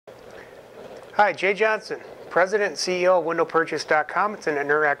Hi, Jay Johnson, President and CEO of WindowPurchase.com. It's an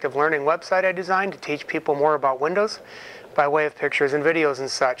interactive learning website I designed to teach people more about Windows by way of pictures and videos and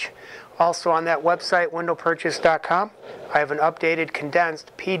such. Also on that website, WindowPurchase.com, I have an updated,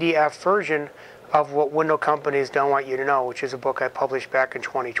 condensed PDF version of What Window Companies Don't Want You to Know, which is a book I published back in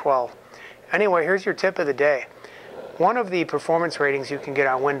 2012. Anyway, here's your tip of the day. One of the performance ratings you can get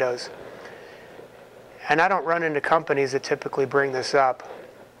on Windows, and I don't run into companies that typically bring this up,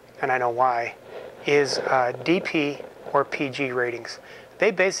 and I know why, is DP or PG ratings. They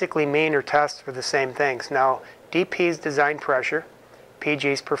basically mean or test for the same things. Now, DP's design pressure,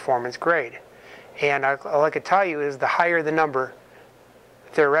 PG's performance grade. And all I could tell you is the higher the number,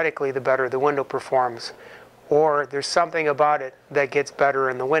 theoretically, the better the window performs. Or there's something about it that gets better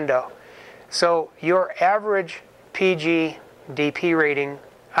in the window. So your average PG DP rating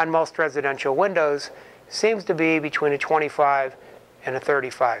on most residential windows seems to be between a 25 and a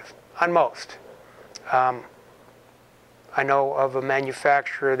 35 on most. I know of a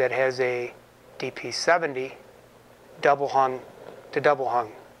manufacturer that has a DP70 double hung to double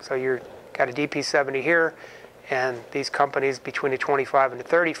hung. So you've got a DP70 here, and these companies between a 25 and a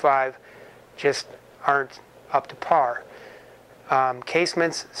 35 just aren't up to par.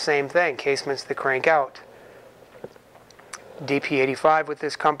 Casements, same thing. Casements that crank out. DP85 with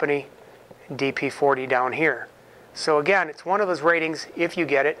this company, DP40 down here. So again, it's one of those ratings, if you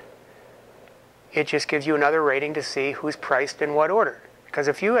get it, it just gives you another rating to see who's priced in what order. Because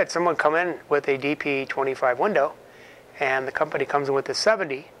if you had someone come in with a DP25 window, and the company comes in with a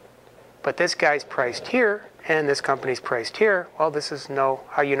 70, but this guy's priced here, and this company's priced here, well, this is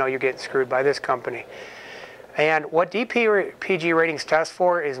how you know you're getting screwed by this company. And what DP-PG ratings test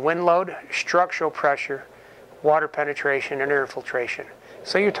for is wind load, structural pressure, water penetration, and air infiltration.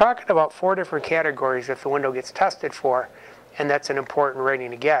 So you're talking about 4 different categories if the window gets tested for, and that's an important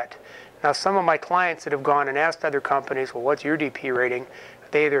rating to get. Now, some of my clients that have gone and asked other companies, well, what's your DP rating?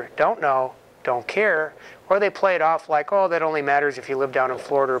 They either don't know, don't care, or they play it off like, oh, that only matters if you live down in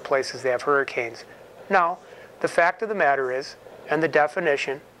Florida or places that have hurricanes. No, the fact of the matter is, and the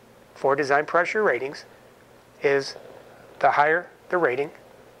definition for design pressure ratings is the higher the rating,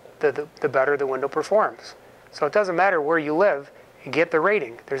 the better the window performs. So it doesn't matter where you live, you get the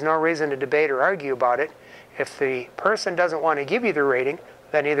rating. There's no reason to debate or argue about it. If the person doesn't want to give you the rating,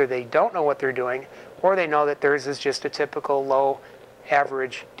 then either they don't know what they're doing, or they know that theirs is just a typical low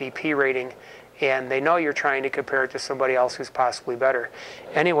average DP rating, and they know you're trying to compare it to somebody else who's possibly better.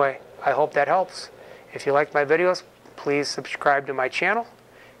 Anyway, I hope that helps. If you like my videos, please subscribe to my channel,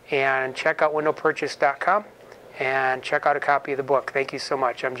 and check out WindowPurchase.com, and check out a copy of the book. Thank you so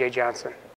much. I'm Jay Johnson.